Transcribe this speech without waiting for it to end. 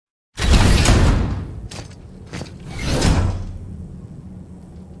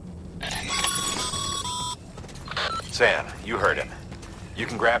Sam, you heard him. You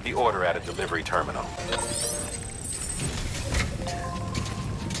can grab the order at a delivery terminal.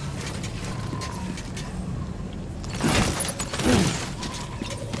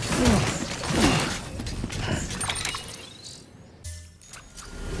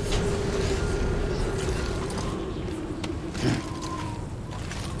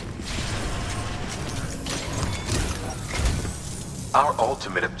 Our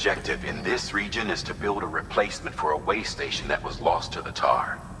ultimate objective in this region is to build a replacement for a way station that was lost to the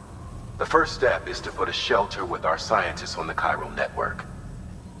tar. The first step is to put a shelter with our scientists on the chiral network.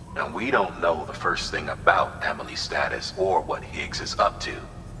 Now, we don't know the first thing about Emily's status or what Higgs is up to.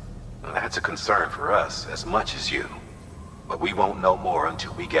 Now, that's a concern for us as much as you. But we won't know more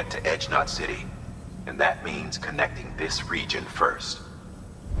until we get to Edge Knot City. And that means connecting this region first.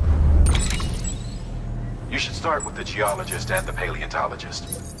 You should start with the Geologist and the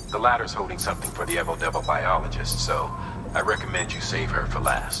Paleontologist. The latter's holding something for the Evo Biologist, so I recommend you save her for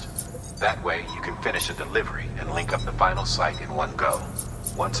last. That way, you can finish a delivery and link up the final site in one go.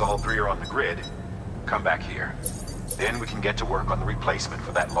 Once all three are on the grid, come back here. Then we can get to work on the replacement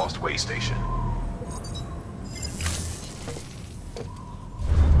for that lost way station.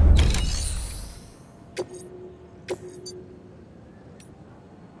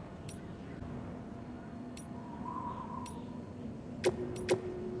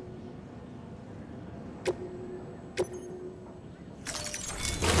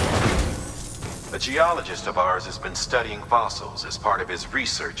 A geologist of ours has been studying fossils as part of his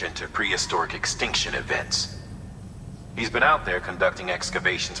research into prehistoric extinction events. He's been out there conducting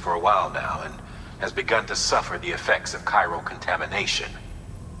excavations for a while now and has begun to suffer the effects of chiral contamination.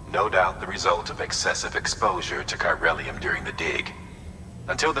 No doubt the result of excessive exposure to chiralium during the dig.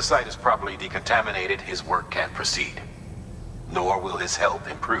 Until the site is properly decontaminated, his work can't proceed. Nor will his health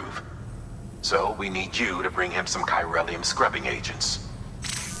improve. So we need you to bring him some chiralium scrubbing agents.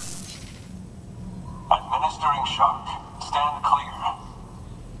 Administering shock. Stand clear.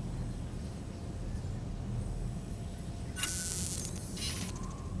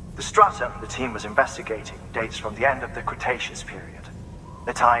 The stratum the team was investigating dates from the end of the Cretaceous period,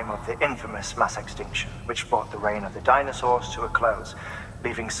 the time of the infamous mass extinction, which brought the reign of the dinosaurs to a close,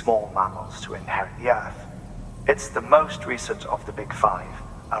 leaving small mammals to inherit the Earth. It's the most recent of the Big Five,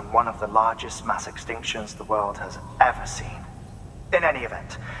 and one of the largest mass extinctions the world has ever seen. In any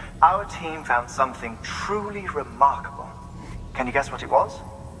event, our team found something truly remarkable. Can you guess what it was?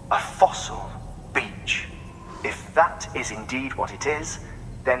 A fossil beach. If that is indeed what it is,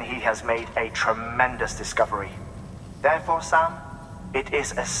 then he has made a tremendous discovery. Therefore, Sam, it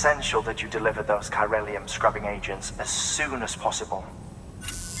is essential that you deliver those chiralium scrubbing agents as soon as possible.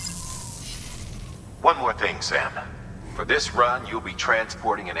 One more thing, Sam. For this run, you'll be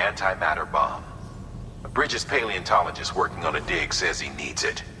transporting an antimatter bomb. A Bridges paleontologist working on a dig says he needs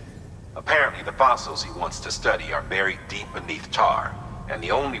it. Apparently, the fossils he wants to study are buried deep beneath tar, and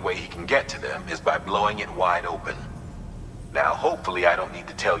the only way he can get to them is by blowing it wide open. Now, hopefully I don't need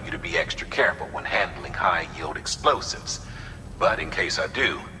to tell you to be extra careful when handling high-yield explosives, but in case I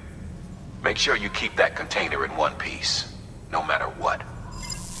do, make sure you keep that container in one piece, no matter what.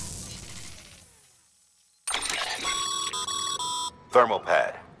 Thermal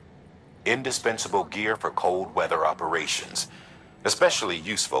pad. Indispensable gear for cold weather operations, especially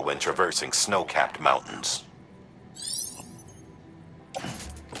useful when traversing snow-capped mountains.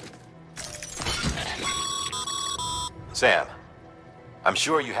 Sam, I'm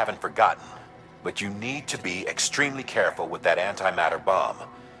sure you haven't forgotten, but you need to be extremely careful with that antimatter bomb,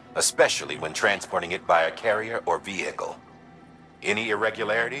 especially when transporting it by a carrier or vehicle. Any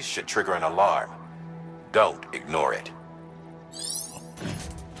irregularities should trigger an alarm. Don't ignore it.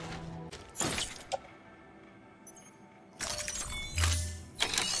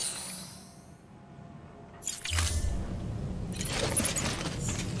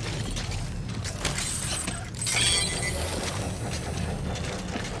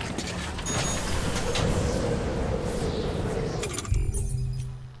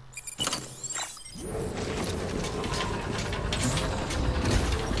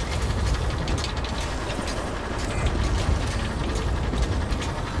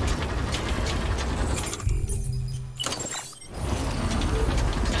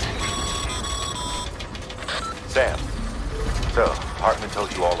 Sam, so Heartman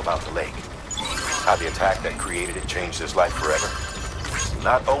told you all about the lake. How the attack that created it changed his life forever?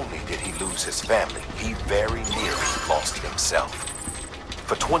 Not only did he lose his family, he very nearly lost himself.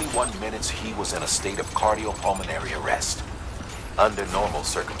 For 21 minutes, he was in a state of cardiopulmonary arrest. Under normal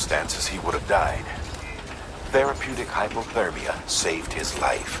circumstances, he would have died. Therapeutic hypothermia saved his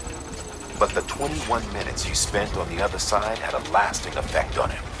life. but the 21 minutes you spent on the other side had a lasting effect on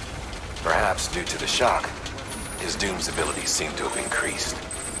him. Perhaps due to the shock, his Doom's abilities seem to have increased.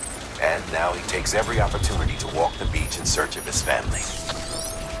 And now he takes every opportunity to walk the beach in search of his family.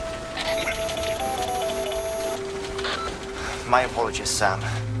 My apologies, Sam.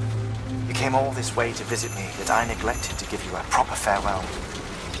 You came all this way to visit me, yet I neglected to give you a proper farewell.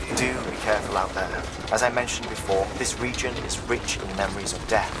 Do be careful out there. As I mentioned before, this region is rich in memories of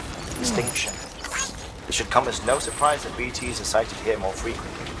death, extinction. It should come as no surprise that BTs are sighted here more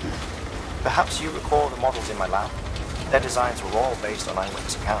frequently. Perhaps you recall the models in my lab? Their designs were all based on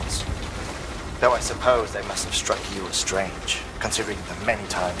eyewitness accounts. Though I suppose they must have struck you as strange, considering the many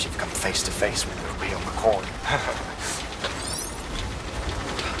times you've come face to face with a real McCoy.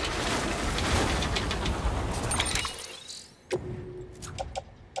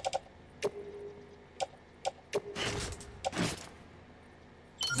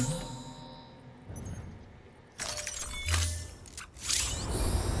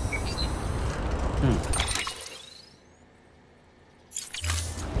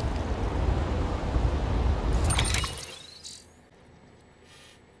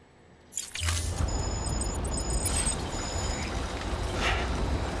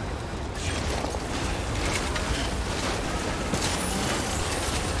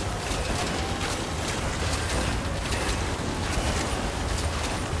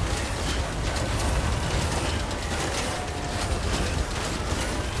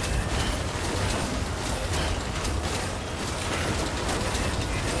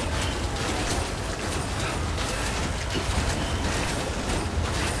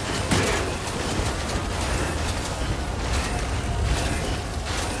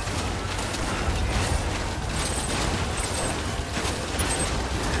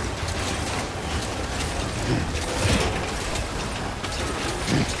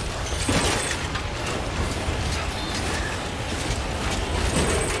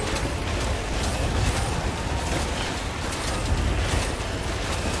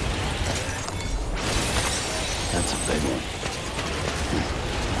 That's a big one.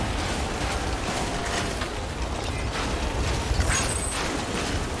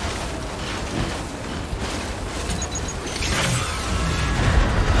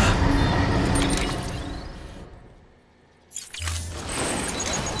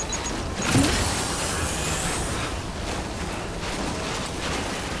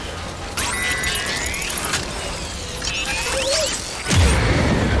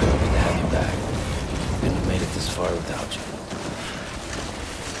 Without you.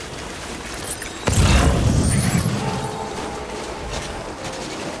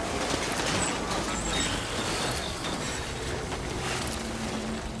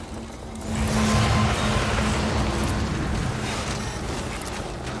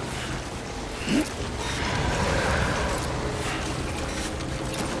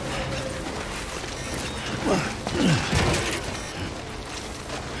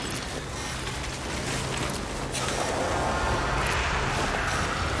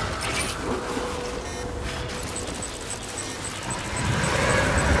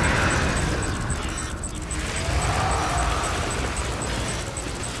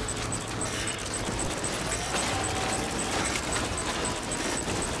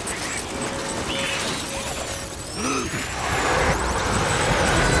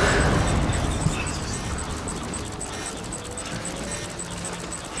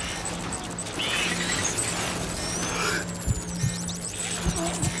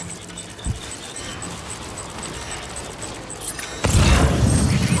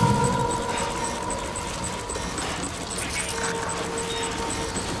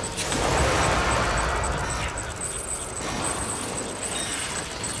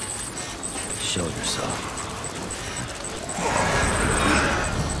 Show yourself.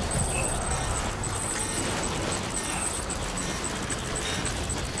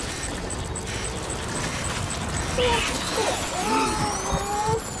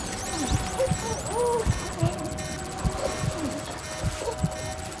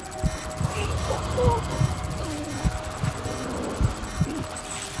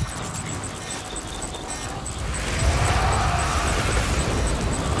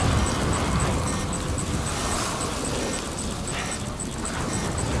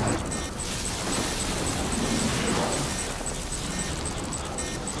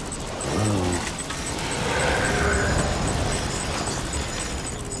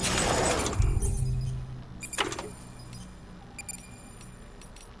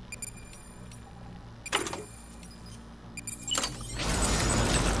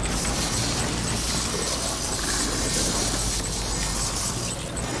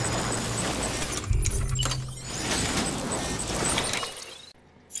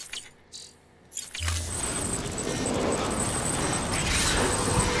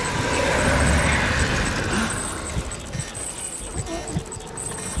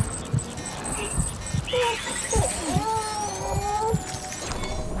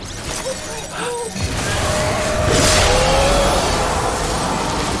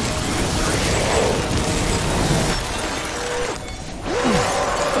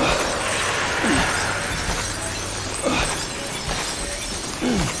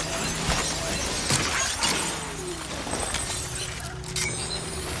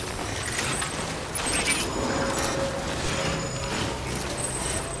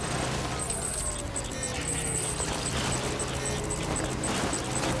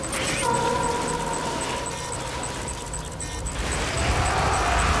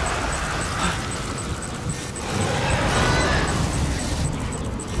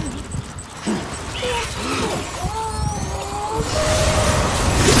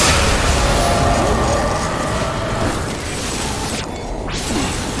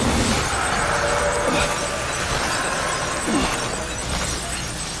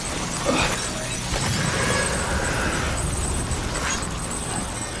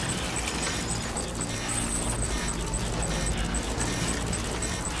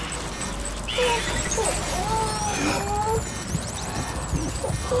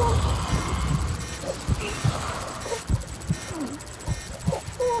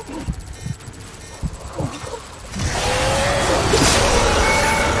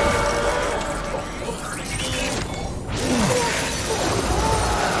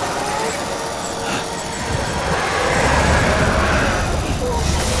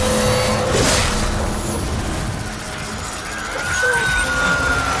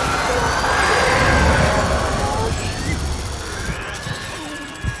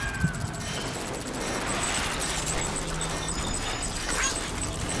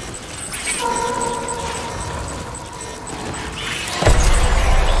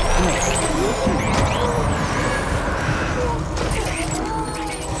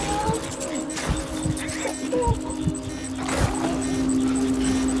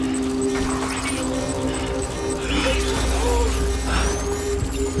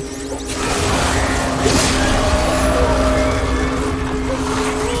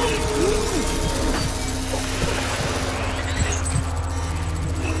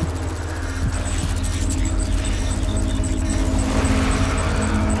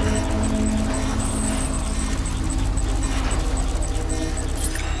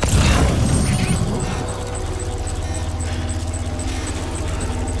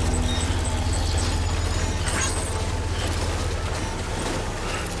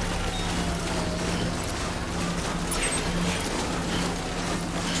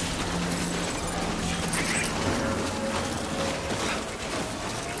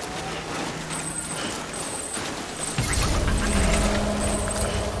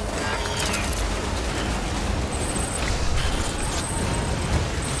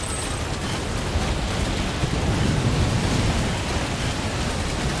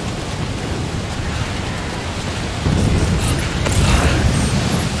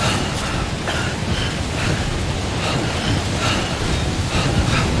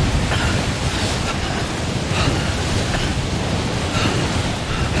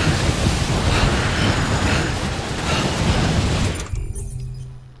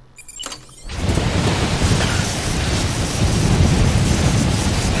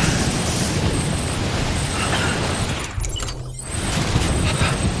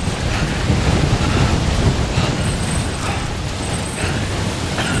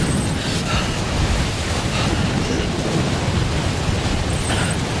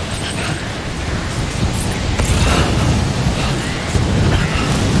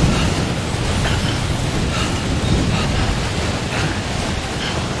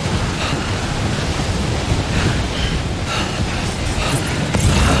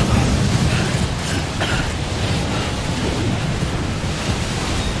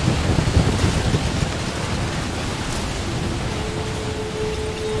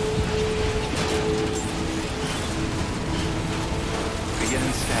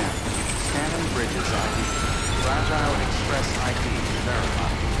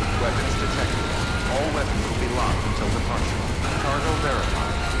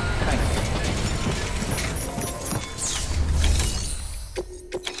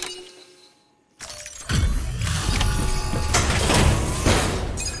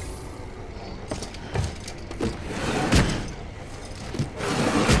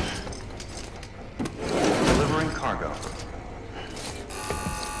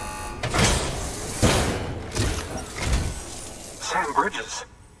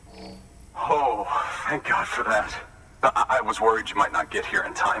 Thank God for that. I was worried you might not get here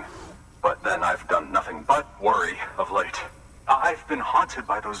in time. But then I've done nothing but worry of late. I've been haunted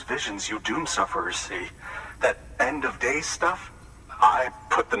by those visions you doom sufferers see. That end of days stuff. I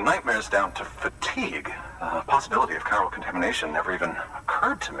put the nightmares down to fatigue. The possibility of chiral contamination never even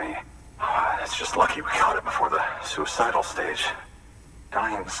occurred to me. It's just lucky we caught it before the suicidal stage.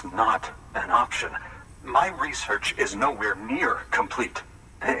 Dying's not an option. My research is nowhere near complete.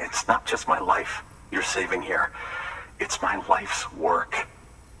 It's not just my life you're saving here. It's my life's work.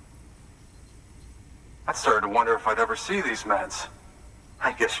 I started to wonder if I'd ever see these meds.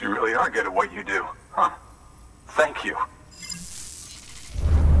 I guess you really are good at what you do, huh? Thank you.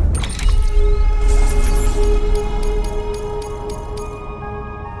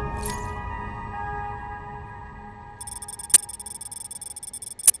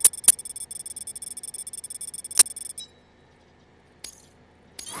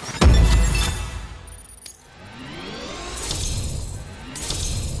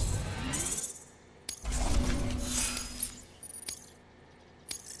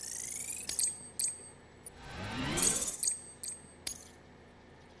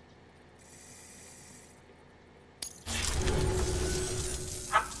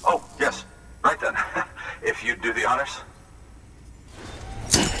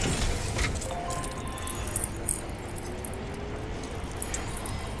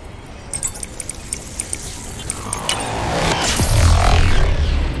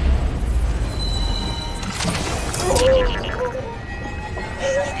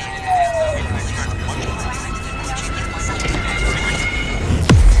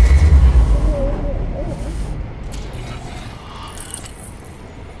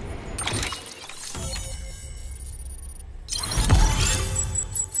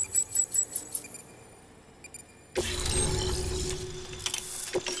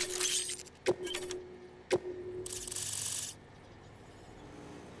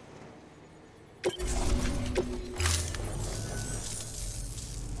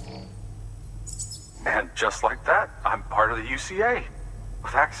 just like that, I'm part of the UCA,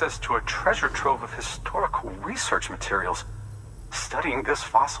 with access to a treasure trove of historical research materials. Studying this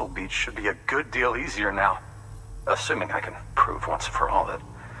fossil beach should be a good deal easier now. Assuming I can prove once for all that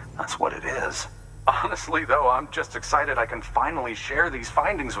that's what it is. Honestly, though, I'm just excited I can finally share these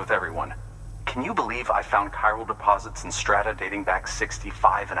findings with everyone. Can you believe I found chiral deposits in strata dating back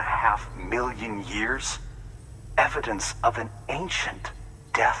 65.5 million years? Evidence of an ancient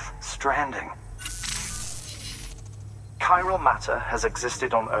death stranding. Chiral matter has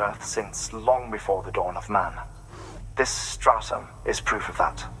existed on Earth since long before the dawn of man. This stratum is proof of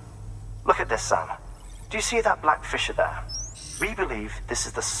that. Look at this, Sam. Do you see that black fissure there? We believe this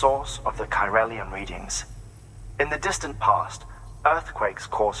is the source of the Chiralian readings. In the distant past, earthquakes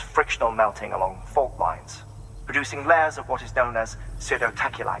caused frictional melting along fault lines, producing layers of what is known as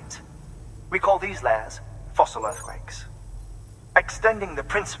pseudotaculite. We call these layers fossil earthquakes. Extending the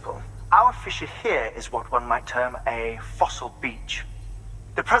principle, our fissure here is what one might term a fossil beach.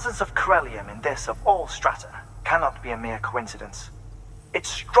 The presence of Chiralium in this of all strata cannot be a mere coincidence. It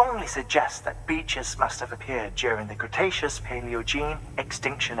strongly suggests that beaches must have appeared during the Cretaceous-Paleogene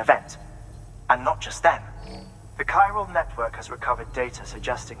extinction event. And not just then. The chiral network has recovered data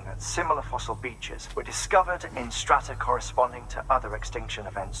suggesting that similar fossil beaches were discovered in strata corresponding to other extinction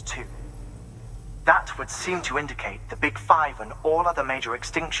events too. That would seem to indicate the Big Five and all other major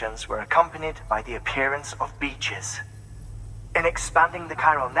extinctions were accompanied by the appearance of beaches. In expanding the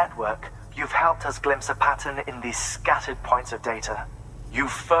chiral network, you've helped us glimpse a pattern in these scattered points of data.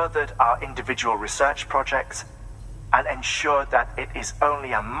 You've furthered our individual research projects and ensured that it is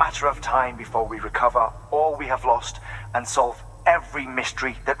only a matter of time before we recover all we have lost and solve every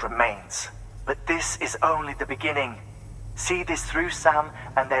mystery that remains. But this is only the beginning. See this through, Sam,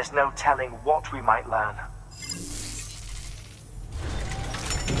 and there's no telling what we might learn.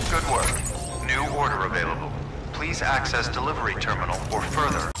 Good work. New order available. Please access delivery terminal or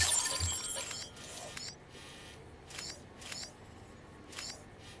further.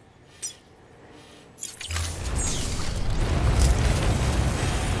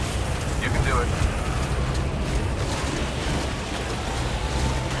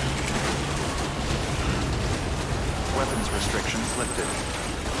 Restrictions lifted.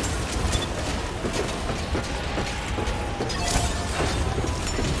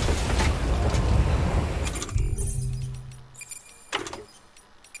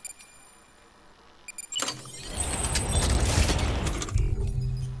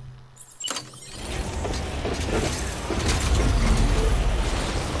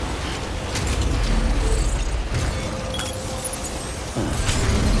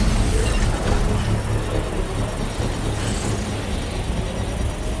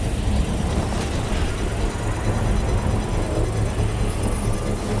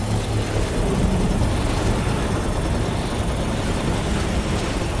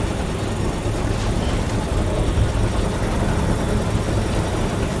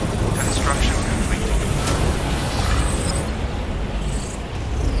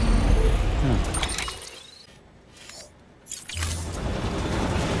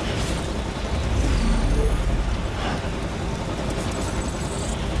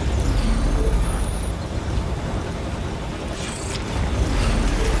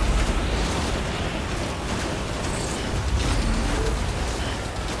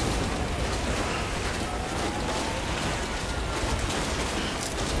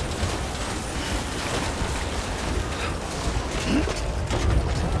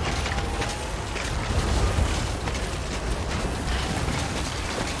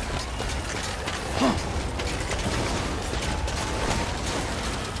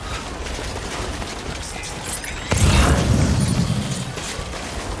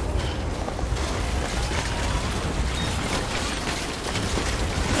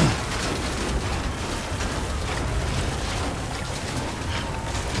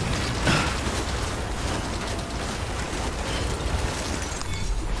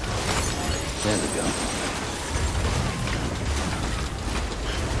 There we go.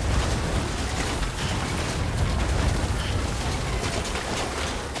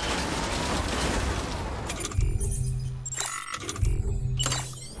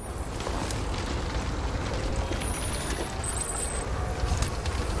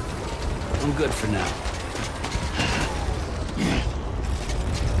 I'm good for now.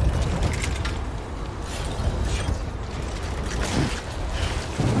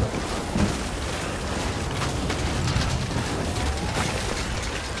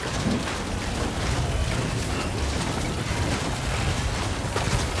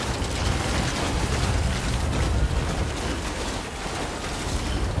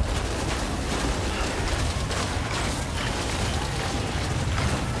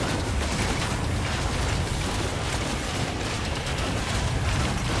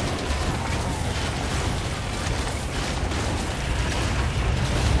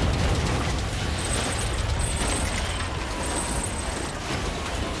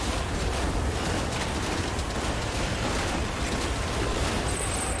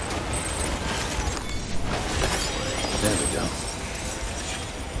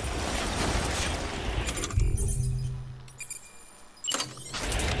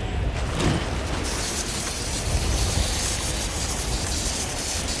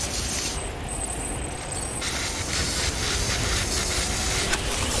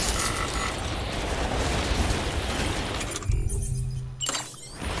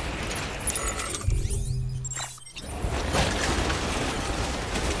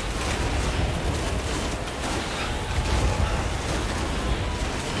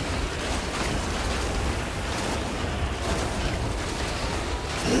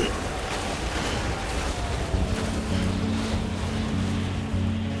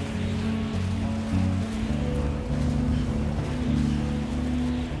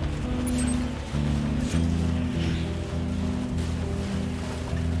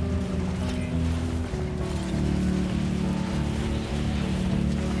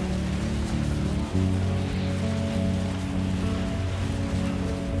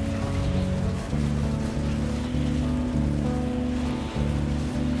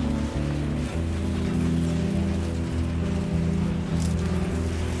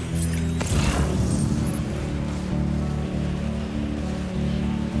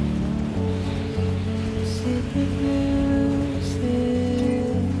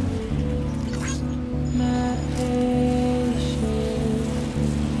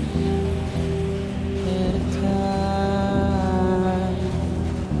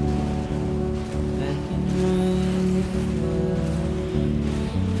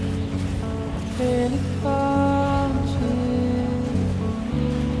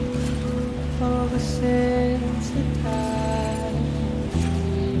 since the time,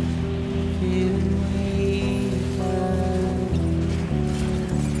 feeling weighted.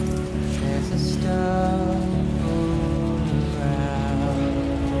 There's a storm all around.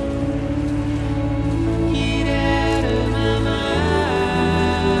 Get out of my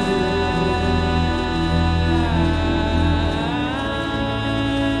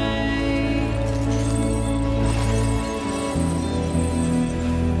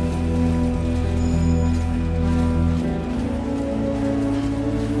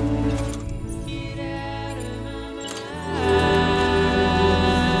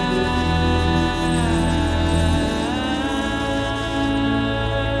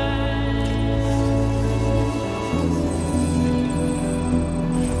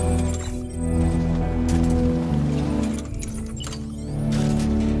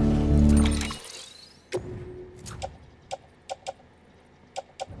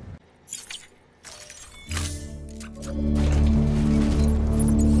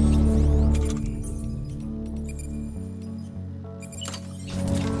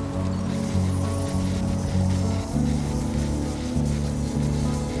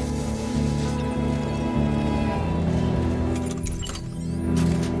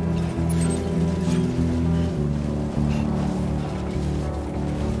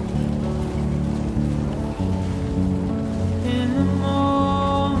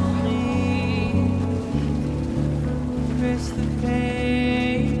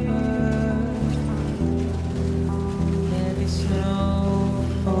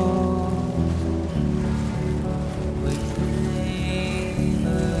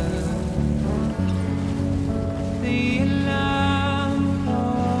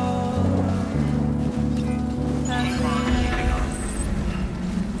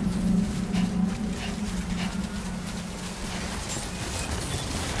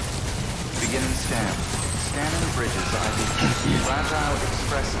Beginning scan. Scanning bridges ID. Fragile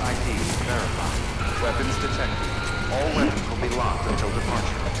Express ID verified. Weapons detected. All weapons will be locked until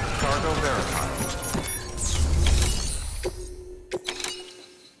departure. Cargo verified.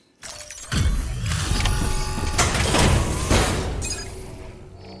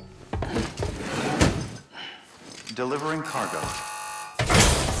 Delivering cargo.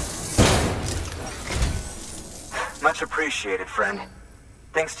 Much appreciated, friend.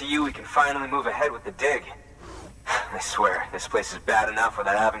 Thanks to you, we can finally move ahead with the dig. I swear, this place is bad enough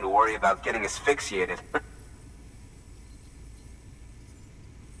without having to worry about getting asphyxiated.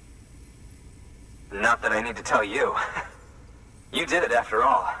 Not that I need to tell you. You did it after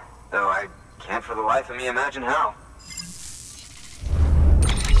all, though I can't for the life of me imagine how.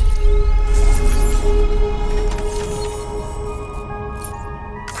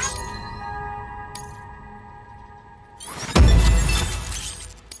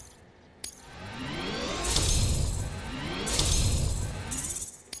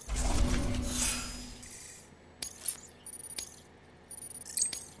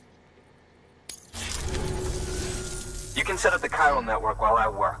 You can set up the chiral network while I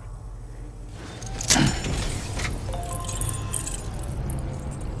work.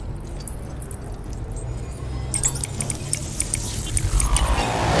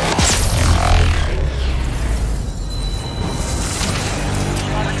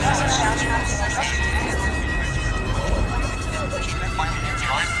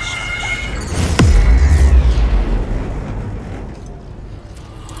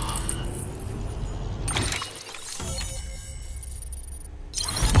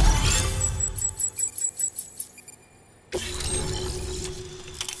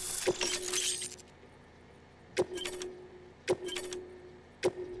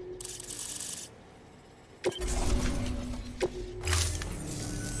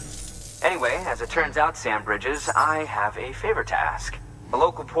 Anyway, as it turns out, Sam Bridges, I have a favor to ask. A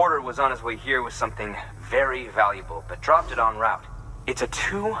local porter was on his way here with something very valuable, but dropped it en route. It's a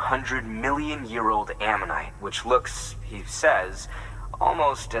 200-million-year-old ammonite, which looks, he says,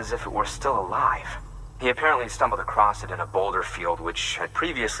 almost as if it were still alive. He apparently stumbled across it in a boulder field, which had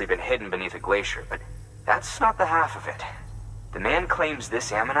previously been hidden beneath a glacier, but that's not the half of it. The man claims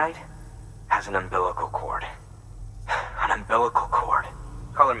this ammonite has an umbilical cord. An umbilical cord.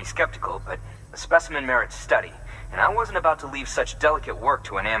 Color me skeptical, but the specimen merits study, and I wasn't about to leave such delicate work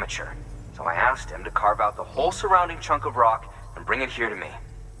to an amateur. So I asked him to carve out the whole surrounding chunk of rock and bring it here to me.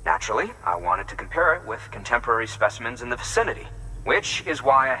 Naturally, I wanted to compare it with contemporary specimens in the vicinity, which is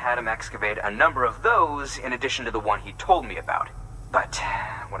why I had him excavate a number of those in addition to the one he told me about. But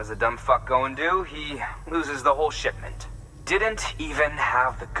what does the dumb fuck go and do? He loses the whole shipment. Didn't even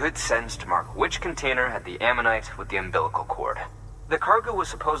have the good sense to mark which container had the ammonite with the umbilical cord. The cargo was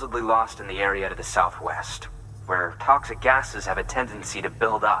supposedly lost in the area to the southwest, where toxic gases have a tendency to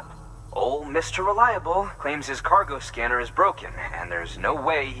build up. Old Mr. Reliable claims his cargo scanner is broken, and there's no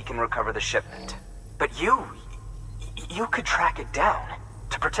way he can recover the shipment. But you could track it down.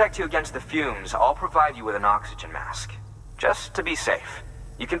 To protect you against the fumes, I'll provide you with an oxygen mask. Just to be safe.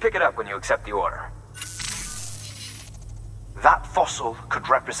 You can pick it up when you accept the order. That fossil could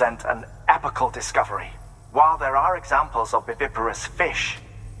represent an epochal discovery. While there are examples of viviparous fish,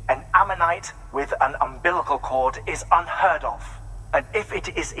 an ammonite with an umbilical cord is unheard of. And if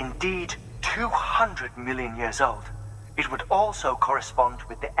it is indeed 200 million years old, it would also correspond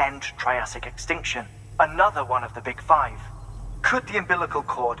with the end Triassic extinction, another one of the big five. Could the umbilical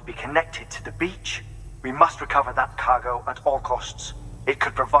cord be connected to the beach? We must recover that cargo at all costs. It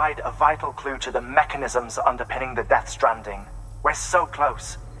could provide a vital clue to the mechanisms underpinning the Death Stranding. We're so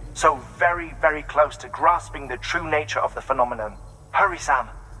close. So very, very close to grasping the true nature of the phenomenon. Hurry, Sam.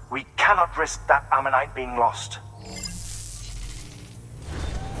 We cannot risk that ammonite being lost.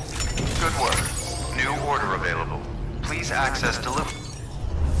 Good work. New order available. Please access delivery.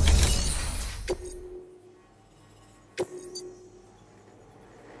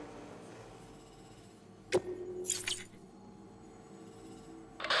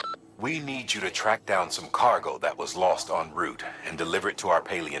 We need you to track down some cargo that was lost en route and deliver it to our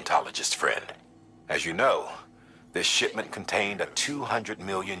paleontologist friend. As you know, this shipment contained a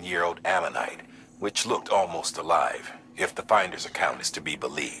 200-million-year-old ammonite, which looked almost alive, if the finder's account is to be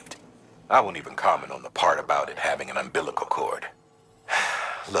believed. I won't even comment on the part about it having an umbilical cord.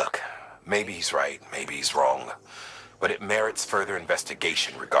 Look, maybe he's right, maybe he's wrong, but it merits further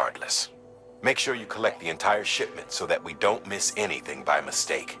investigation regardless. Make sure you collect the entire shipment so that we don't miss anything by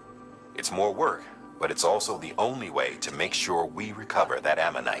mistake. It's more work, but it's also the only way to make sure we recover that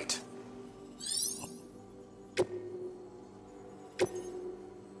ammonite.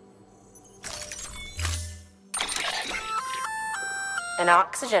 An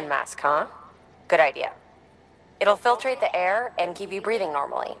oxygen mask, huh? Good idea. It'll filtrate the air and keep you breathing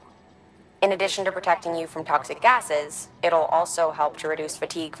normally. In addition to protecting you from toxic gases, it'll also help to reduce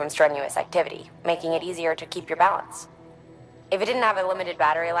fatigue from strenuous activity, making it easier to keep your balance. If it didn't have a limited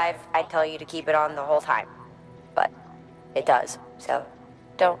battery life, I'd tell you to keep it on the whole time. But it does, so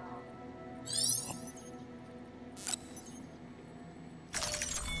don't.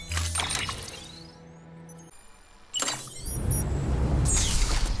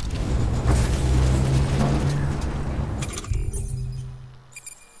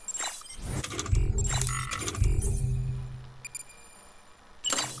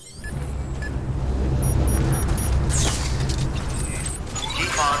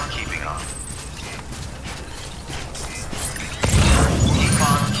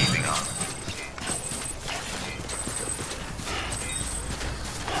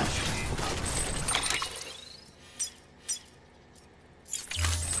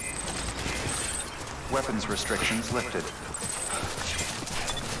 Weapons restrictions lifted.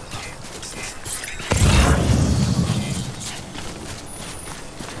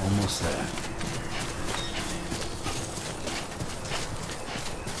 Almost there.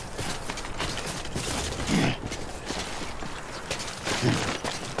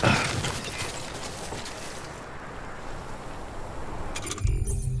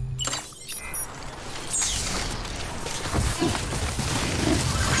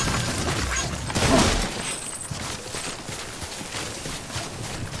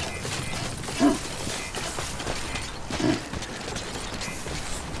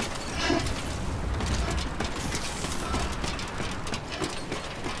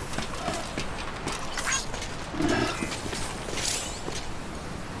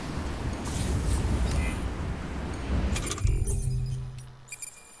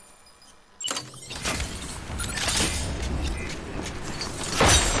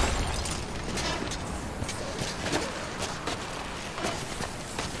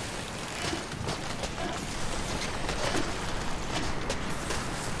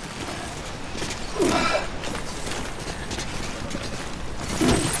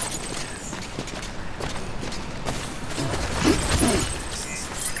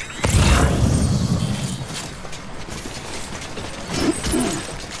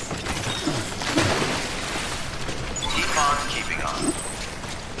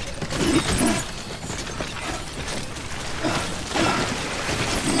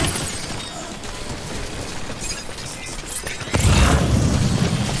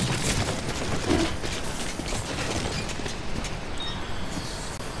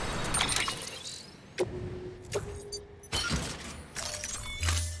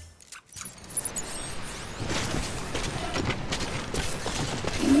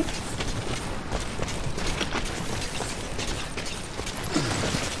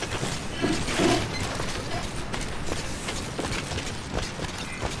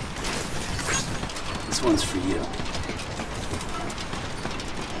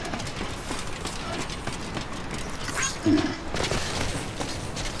 Gotcha!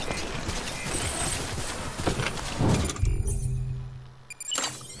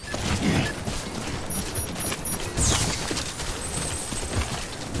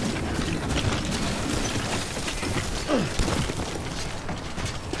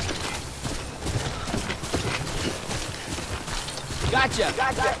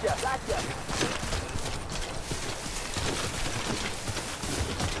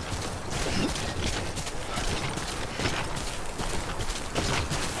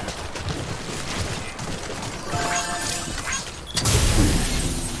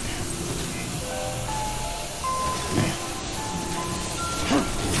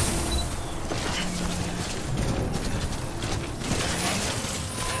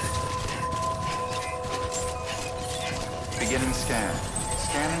 Beginning scan.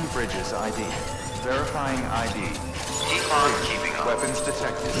 Scanning bridges ID. Verifying ID. Keep on keeping on. Weapons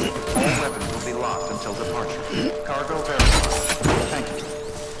detected. All weapons will be locked until departure. Cargo verified. Thank you.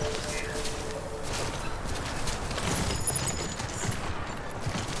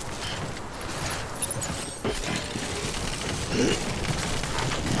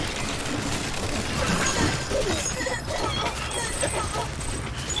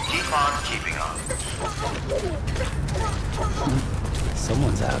 Keep on keeping on.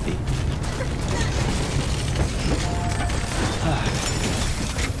 Someone's happy.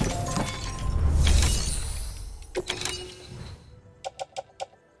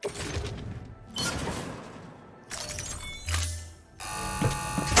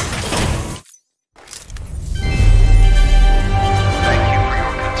 Thank you for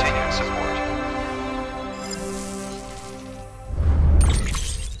your continued support.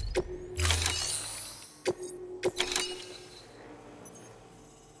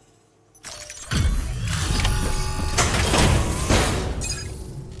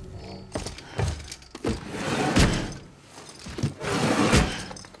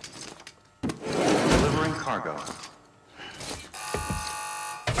 Delivering cargo.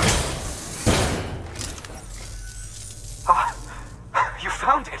 Ah, you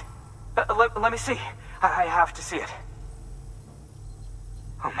found it. Let me see. I have to see it.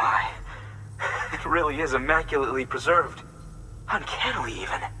 Oh my. It really is immaculately preserved. Uncannily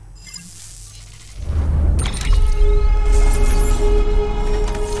even.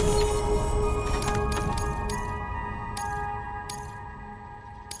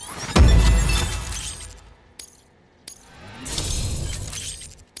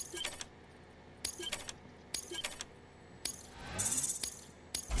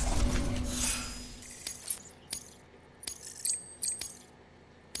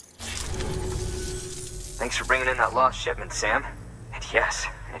 Thanks for bringing in that lost shipment, Sam. And yes,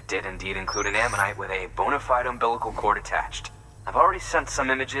 it did indeed include an ammonite with a bona fide umbilical cord attached. I've already sent some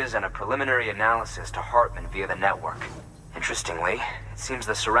images and a preliminary analysis to Heartman via the network. Interestingly, it seems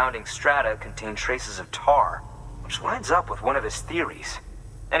the surrounding strata contain traces of tar, which lines up with one of his theories.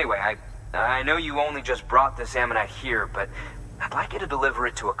 Anyway, I know you only just brought this ammonite here, but I'd like you to deliver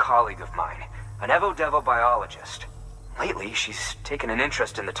it to a colleague of mine, an Evo-Devo biologist. Lately, she's taken an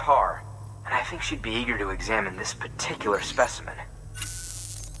interest in the tar, and I think she'd be eager to examine this particular specimen.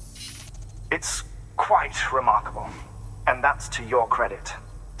 It's quite remarkable, and that's to your credit.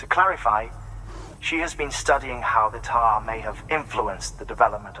 To clarify, she has been studying how the tar may have influenced the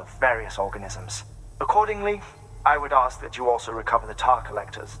development of various organisms. Accordingly, I would ask that you also recover the tar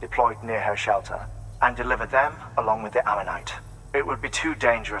collectors deployed near her shelter and deliver them along with the ammonite. It would be too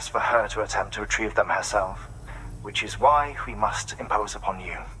dangerous for her to attempt to retrieve them herself, which is why we must impose upon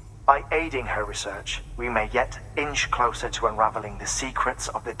you. By aiding her research, we may yet inch closer to unraveling the secrets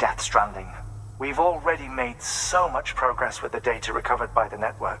of the Death Stranding. We've already made so much progress with the data recovered by the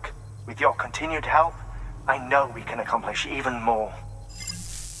network. With your continued help, I know we can accomplish even more.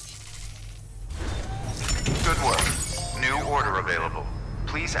 Good work. New order available.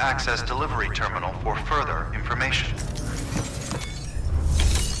 Please access delivery terminal for further information.